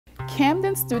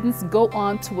Camden students go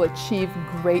on to achieve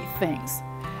great things.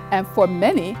 And for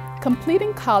many,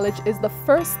 completing college is the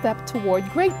first step toward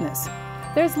greatness.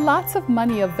 There's lots of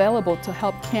money available to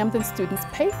help Camden students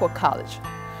pay for college.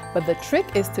 But the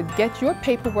trick is to get your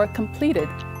paperwork completed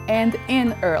and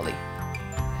in early.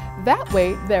 That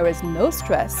way, there is no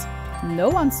stress,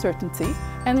 no uncertainty,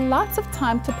 and lots of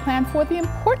time to plan for the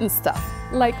important stuff,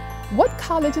 like what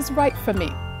college is right for me,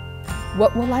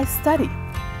 what will I study,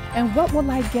 and what will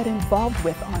I get involved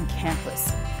with on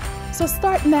campus. So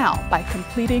start now by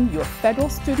completing your Federal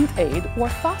Student Aid or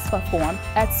FAFSA form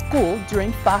at school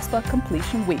during FAFSA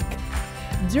Completion Week.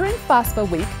 During FAFSA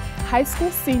Week, high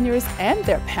school seniors and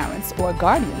their parents or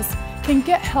guardians can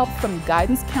get help from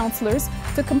guidance counselors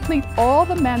to complete all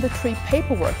the mandatory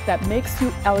paperwork that makes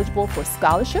you eligible for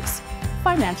scholarships,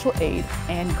 financial aid,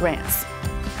 and grants.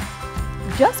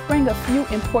 Just bring a few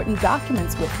important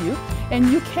documents with you and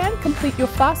you can complete your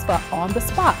FAFSA on the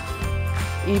spot.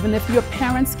 Even if your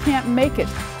parents can't make it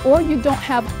or you don't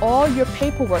have all your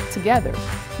paperwork together,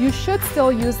 you should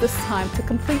still use this time to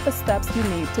complete the steps you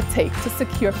need to take to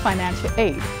secure financial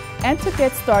aid and to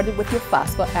get started with your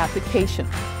FAFSA application.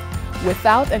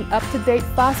 Without an up-to-date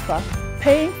FAFSA,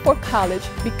 paying for college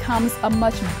becomes a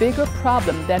much bigger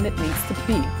problem than it needs to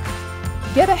be.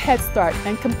 Get a head start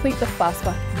and complete the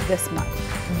FAFSA this month.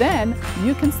 Then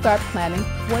you can start planning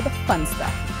for the fun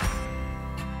stuff.